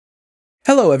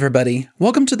Hello everybody,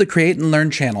 welcome to the Create and Learn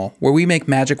channel, where we make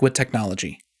magic with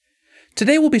technology.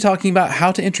 Today we'll be talking about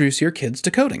how to introduce your kids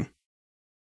to coding.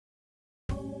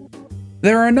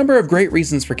 There are a number of great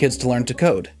reasons for kids to learn to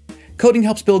code. Coding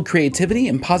helps build creativity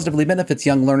and positively benefits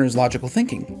young learners' logical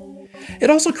thinking.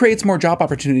 It also creates more job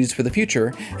opportunities for the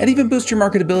future, and even boosts your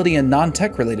marketability in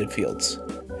non-tech related fields.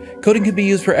 Coding can be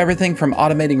used for everything from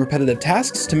automating repetitive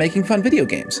tasks to making fun video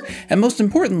games, and most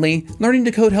importantly, learning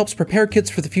to code helps prepare kids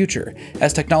for the future,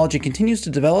 as technology continues to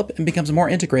develop and becomes more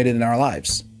integrated in our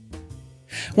lives.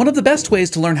 One of the best ways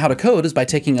to learn how to code is by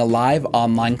taking a live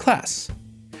online class.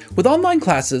 With online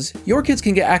classes, your kids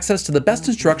can get access to the best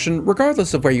instruction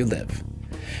regardless of where you live.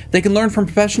 They can learn from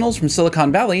professionals from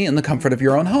Silicon Valley in the comfort of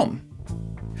your own home.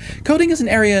 Coding is an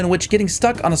area in which getting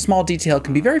stuck on a small detail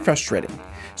can be very frustrating,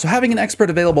 so having an expert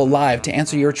available live to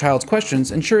answer your child's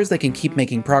questions ensures they can keep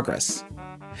making progress.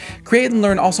 Create and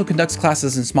Learn also conducts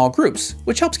classes in small groups,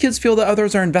 which helps kids feel that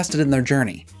others are invested in their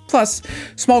journey. Plus,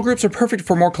 small groups are perfect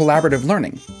for more collaborative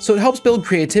learning, so it helps build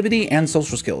creativity and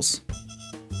social skills.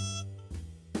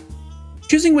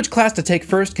 Choosing which class to take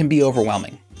first can be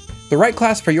overwhelming. The right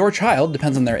class for your child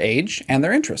depends on their age and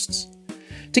their interests.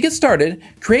 To get started,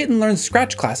 Create and Learn's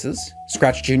Scratch classes,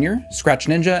 Scratch Junior, Scratch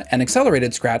Ninja, and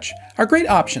Accelerated Scratch, are great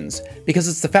options because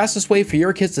it's the fastest way for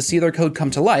your kids to see their code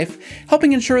come to life,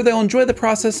 helping ensure they'll enjoy the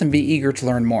process and be eager to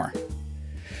learn more.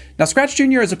 Now, Scratch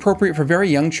Junior is appropriate for very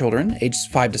young children, ages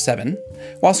 5 to 7,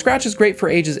 while Scratch is great for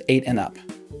ages 8 and up.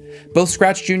 Both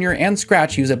Scratch Junior and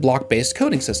Scratch use a block-based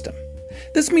coding system.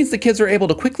 This means the kids are able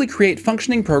to quickly create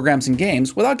functioning programs and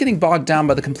games without getting bogged down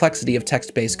by the complexity of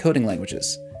text-based coding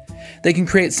languages. They can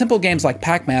create simple games like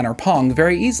Pac-Man or Pong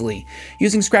very easily,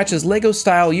 using Scratch's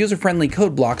Lego-style user-friendly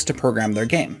code blocks to program their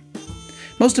game.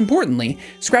 Most importantly,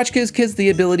 Scratch gives kids the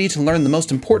ability to learn the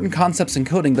most important concepts in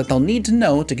coding that they'll need to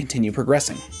know to continue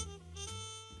progressing.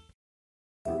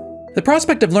 The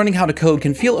prospect of learning how to code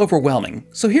can feel overwhelming,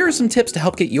 so here are some tips to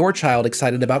help get your child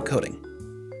excited about coding.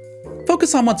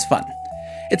 Focus on what's fun.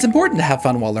 It's important to have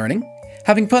fun while learning.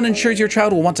 Having fun ensures your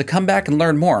child will want to come back and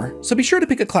learn more, so be sure to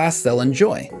pick a class they'll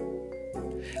enjoy.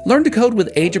 Learn to code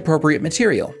with age-appropriate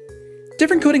material.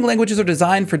 Different coding languages are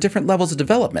designed for different levels of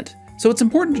development, so it's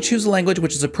important to choose a language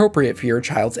which is appropriate for your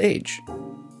child's age.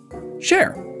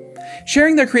 Share.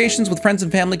 Sharing their creations with friends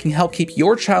and family can help keep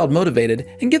your child motivated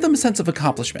and give them a sense of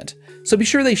accomplishment, so be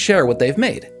sure they share what they've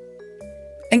made.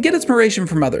 And get inspiration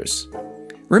from others.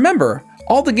 Remember,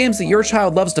 all the games that your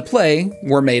child loves to play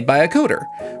were made by a coder.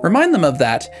 Remind them of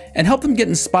that and help them get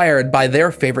inspired by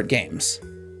their favorite games.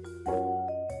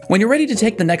 When you're ready to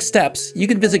take the next steps, you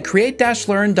can visit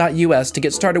create-learn.us to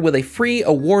get started with a free,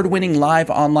 award-winning live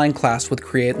online class with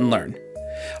Create and Learn.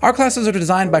 Our classes are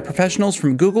designed by professionals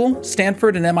from Google,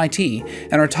 Stanford, and MIT,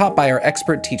 and are taught by our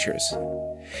expert teachers.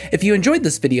 If you enjoyed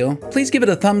this video, please give it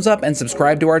a thumbs up and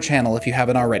subscribe to our channel if you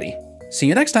haven't already. See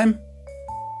you next time!